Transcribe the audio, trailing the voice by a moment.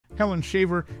Helen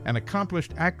Shaver, an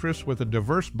accomplished actress with a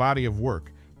diverse body of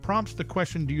work, prompts the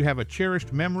question, do you have a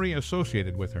cherished memory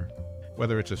associated with her?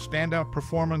 Whether it's a standout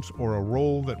performance or a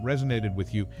role that resonated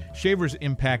with you, Shaver's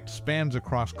impact spans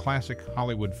across classic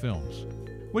Hollywood films.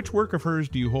 Which work of hers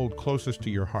do you hold closest to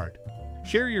your heart?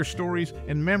 Share your stories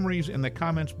and memories in the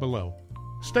comments below.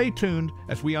 Stay tuned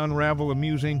as we unravel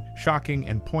amusing, shocking,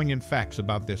 and poignant facts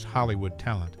about this Hollywood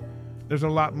talent. There's a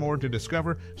lot more to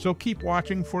discover, so keep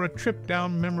watching for a trip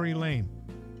down memory lane.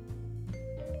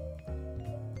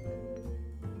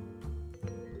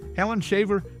 Helen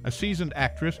Shaver, a seasoned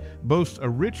actress, boasts a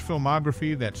rich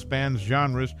filmography that spans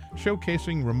genres,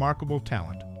 showcasing remarkable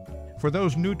talent. For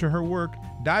those new to her work,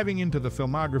 diving into the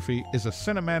filmography is a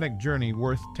cinematic journey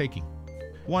worth taking.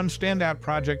 One standout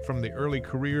project from the early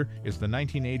career is the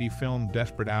 1980 film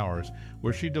Desperate Hours,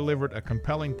 where she delivered a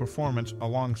compelling performance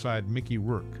alongside Mickey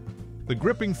Rourke. The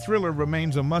gripping thriller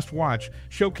remains a must-watch,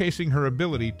 showcasing her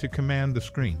ability to command the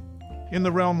screen. In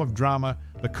the realm of drama,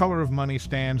 The Color of Money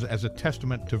stands as a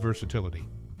testament to versatility.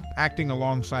 Acting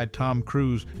alongside Tom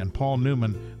Cruise and Paul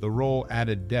Newman, the role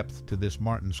added depth to this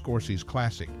Martin Scorsese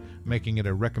classic, making it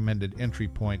a recommended entry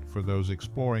point for those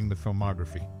exploring the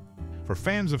filmography. For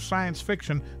fans of science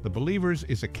fiction, The Believers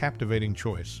is a captivating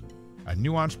choice. A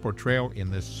nuanced portrayal in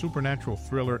this supernatural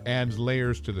thriller adds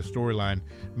layers to the storyline,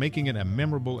 making it a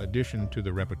memorable addition to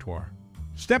the repertoire.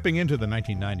 Stepping into the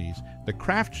 1990s, The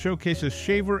Craft showcases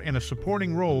Shaver in a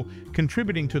supporting role,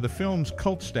 contributing to the film's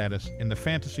cult status in the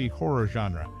fantasy horror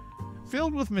genre.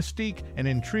 Filled with mystique and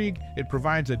intrigue, it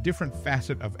provides a different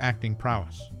facet of acting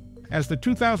prowess. As the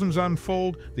 2000s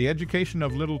unfold, The Education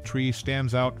of Little Tree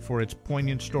stands out for its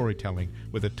poignant storytelling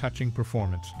with a touching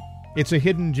performance. It's a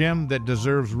hidden gem that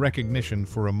deserves recognition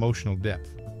for emotional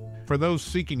depth. For those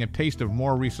seeking a taste of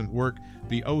more recent work,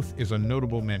 The Oath is a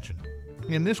notable mention.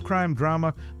 In this crime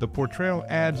drama, the portrayal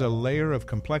adds a layer of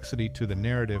complexity to the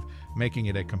narrative, making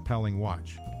it a compelling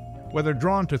watch. Whether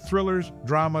drawn to thrillers,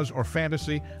 dramas, or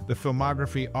fantasy, the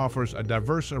filmography offers a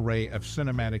diverse array of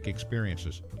cinematic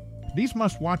experiences. These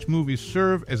must-watch movies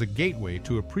serve as a gateway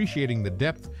to appreciating the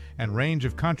depth and range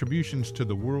of contributions to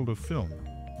the world of film.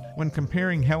 When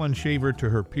comparing Helen Shaver to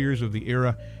her peers of the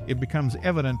era, it becomes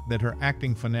evident that her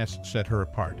acting finesse set her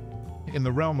apart. In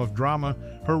the realm of drama,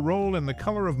 her role in The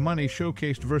Color of Money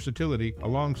showcased versatility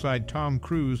alongside Tom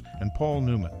Cruise and Paul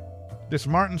Newman. This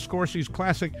Martin Scorsese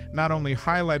classic not only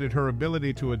highlighted her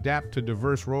ability to adapt to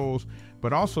diverse roles,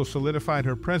 but also solidified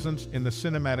her presence in the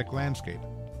cinematic landscape.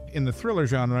 In the thriller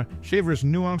genre, Shaver's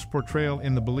nuanced portrayal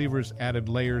in The Believers added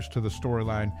layers to the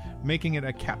storyline, making it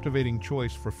a captivating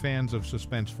choice for fans of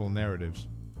suspenseful narratives.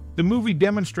 The movie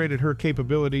demonstrated her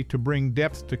capability to bring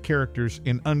depth to characters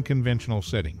in unconventional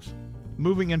settings.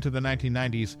 Moving into the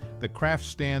 1990s, The Craft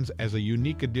stands as a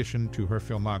unique addition to her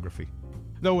filmography.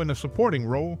 Though in a supporting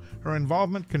role, her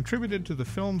involvement contributed to the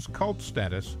film's cult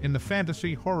status in the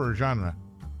fantasy horror genre.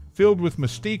 Filled with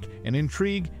mystique and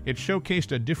intrigue, it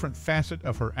showcased a different facet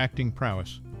of her acting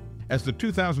prowess. As the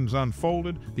 2000s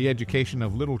unfolded, The Education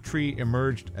of Little Tree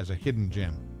emerged as a hidden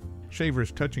gem.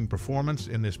 Shaver's touching performance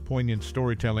in this poignant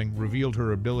storytelling revealed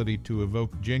her ability to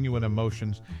evoke genuine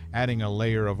emotions, adding a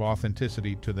layer of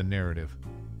authenticity to the narrative.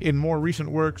 In more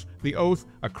recent works, The Oath,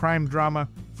 a crime drama,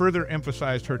 further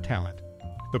emphasized her talent.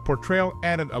 The portrayal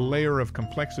added a layer of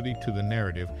complexity to the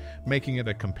narrative, making it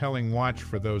a compelling watch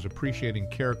for those appreciating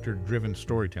character-driven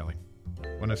storytelling.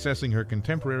 When assessing her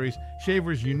contemporaries,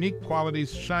 Shaver's unique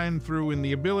qualities shine through in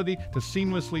the ability to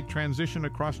seamlessly transition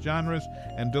across genres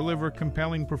and deliver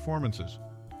compelling performances.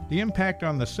 The impact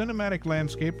on the cinematic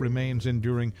landscape remains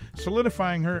enduring,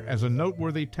 solidifying her as a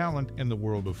noteworthy talent in the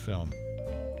world of film.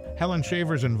 Helen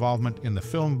Shaver's involvement in the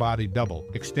film body double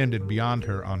extended beyond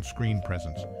her on-screen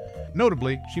presence.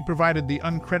 Notably, she provided the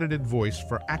uncredited voice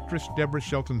for actress Deborah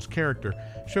Shelton's character,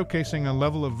 showcasing a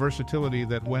level of versatility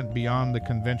that went beyond the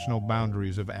conventional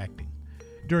boundaries of acting.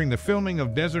 During the filming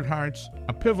of Desert Hearts,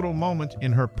 a pivotal moment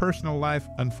in her personal life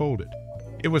unfolded.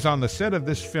 It was on the set of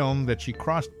this film that she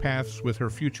crossed paths with her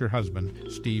future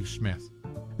husband, Steve Smith.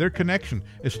 Their connection,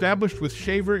 established with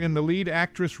Shaver in the lead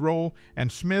actress role and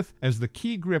Smith as the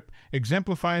key grip,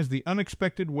 exemplifies the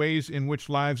unexpected ways in which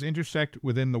lives intersect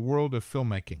within the world of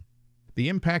filmmaking. The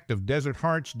impact of Desert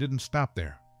Hearts didn't stop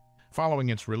there. Following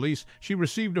its release, she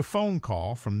received a phone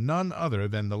call from none other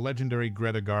than the legendary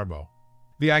Greta Garbo.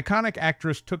 The iconic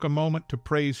actress took a moment to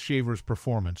praise Shaver's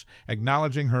performance,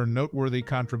 acknowledging her noteworthy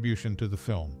contribution to the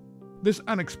film. This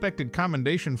unexpected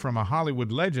commendation from a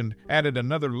Hollywood legend added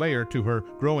another layer to her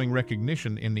growing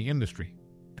recognition in the industry.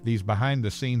 These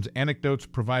behind-the-scenes anecdotes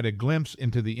provide a glimpse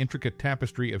into the intricate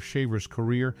tapestry of Shaver's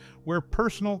career, where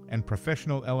personal and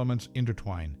professional elements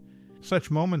intertwine.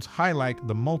 Such moments highlight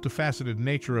the multifaceted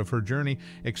nature of her journey,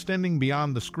 extending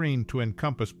beyond the screen to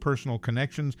encompass personal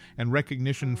connections and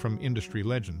recognition from industry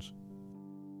legends.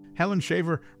 Helen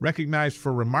Shaver, recognized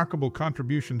for remarkable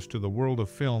contributions to the world of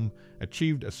film,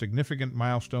 achieved a significant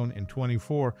milestone in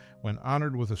 2024 when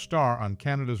honored with a star on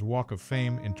Canada's Walk of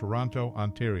Fame in Toronto,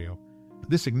 Ontario.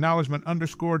 This acknowledgement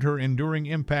underscored her enduring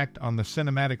impact on the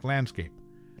cinematic landscape.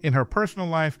 In her personal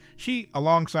life, she,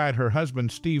 alongside her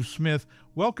husband Steve Smith,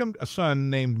 welcomed a son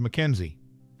named Mackenzie.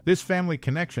 This family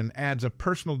connection adds a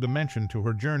personal dimension to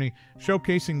her journey,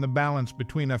 showcasing the balance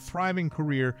between a thriving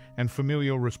career and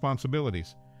familial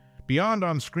responsibilities. Beyond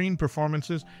on-screen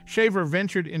performances, Shaver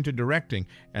ventured into directing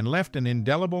and left an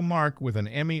indelible mark with an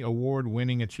Emmy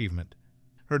Award-winning achievement.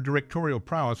 Her directorial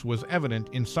prowess was evident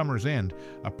in Summer's End,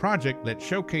 a project that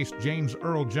showcased James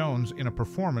Earl Jones in a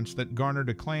performance that garnered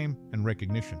acclaim and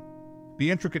recognition.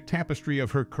 The intricate tapestry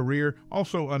of her career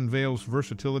also unveils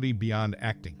versatility beyond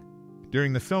acting.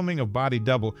 During the filming of Body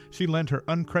Double, she lent her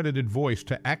uncredited voice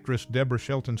to actress Deborah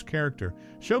Shelton's character,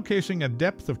 showcasing a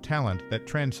depth of talent that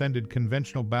transcended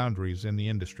conventional boundaries in the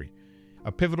industry.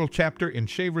 A pivotal chapter in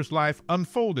Shaver's life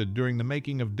unfolded during the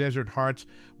making of Desert Hearts,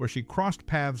 where she crossed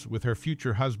paths with her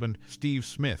future husband, Steve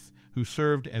Smith, who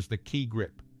served as the key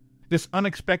grip. This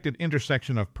unexpected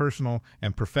intersection of personal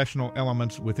and professional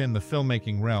elements within the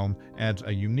filmmaking realm adds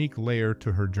a unique layer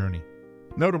to her journey.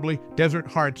 Notably, Desert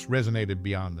Hearts resonated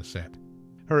beyond the set.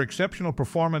 Her exceptional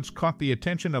performance caught the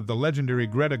attention of the legendary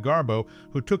Greta Garbo,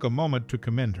 who took a moment to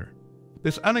commend her.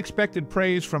 This unexpected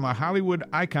praise from a Hollywood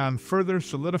icon further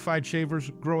solidified Shaver's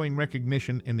growing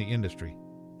recognition in the industry.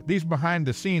 These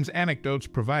behind-the-scenes anecdotes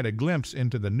provide a glimpse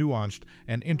into the nuanced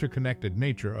and interconnected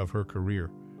nature of her career.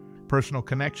 Personal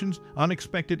connections,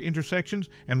 unexpected intersections,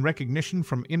 and recognition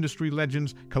from industry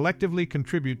legends collectively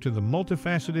contribute to the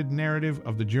multifaceted narrative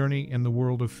of the journey in the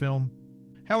world of film.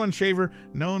 Helen Shaver,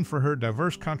 known for her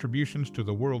diverse contributions to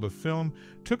the world of film,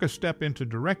 took a step into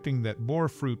directing that bore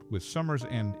fruit with Summer's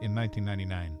End in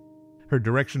 1999. Her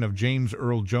direction of James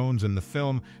Earl Jones in the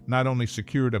film not only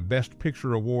secured a Best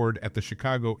Picture award at the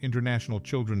Chicago International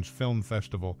Children's Film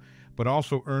Festival, but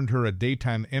also earned her a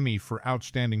Daytime Emmy for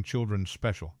Outstanding Children's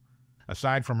Special.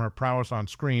 Aside from her prowess on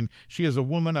screen, she is a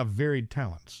woman of varied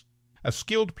talents. A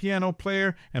skilled piano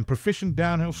player and proficient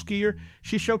downhill skier,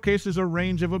 she showcases a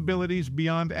range of abilities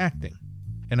beyond acting.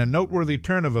 In a noteworthy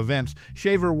turn of events,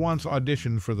 Shaver once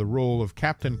auditioned for the role of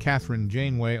Captain Catherine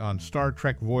Janeway on Star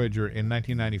Trek Voyager in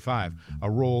 1995,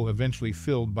 a role eventually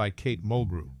filled by Kate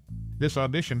Mulgrew. This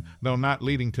audition, though not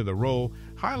leading to the role,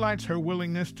 highlights her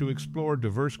willingness to explore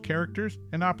diverse characters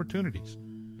and opportunities.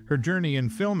 Her journey in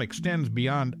film extends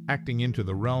beyond acting into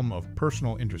the realm of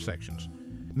personal intersections.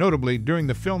 Notably, during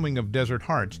the filming of Desert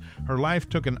Hearts, her life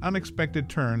took an unexpected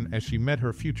turn as she met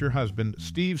her future husband,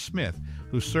 Steve Smith,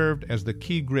 who served as the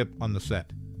key grip on the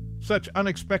set. Such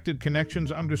unexpected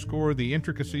connections underscore the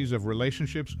intricacies of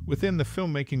relationships within the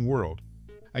filmmaking world.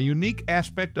 A unique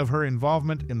aspect of her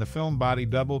involvement in the film Body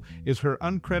Double is her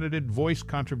uncredited voice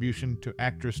contribution to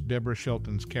actress Deborah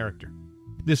Shelton's character.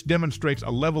 This demonstrates a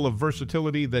level of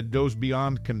versatility that goes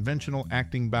beyond conventional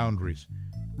acting boundaries.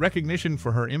 Recognition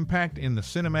for her impact in the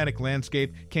cinematic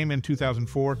landscape came in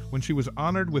 2004 when she was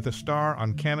honored with a star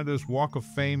on Canada's Walk of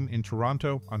Fame in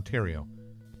Toronto, Ontario.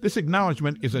 This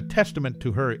acknowledgement is a testament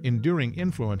to her enduring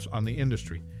influence on the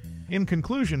industry. In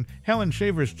conclusion, Helen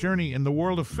Shaver's journey in the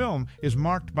world of film is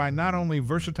marked by not only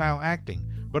versatile acting,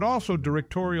 but also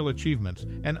directorial achievements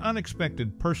and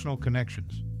unexpected personal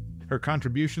connections. Her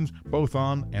contributions, both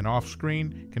on and off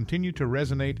screen, continue to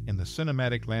resonate in the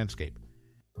cinematic landscape.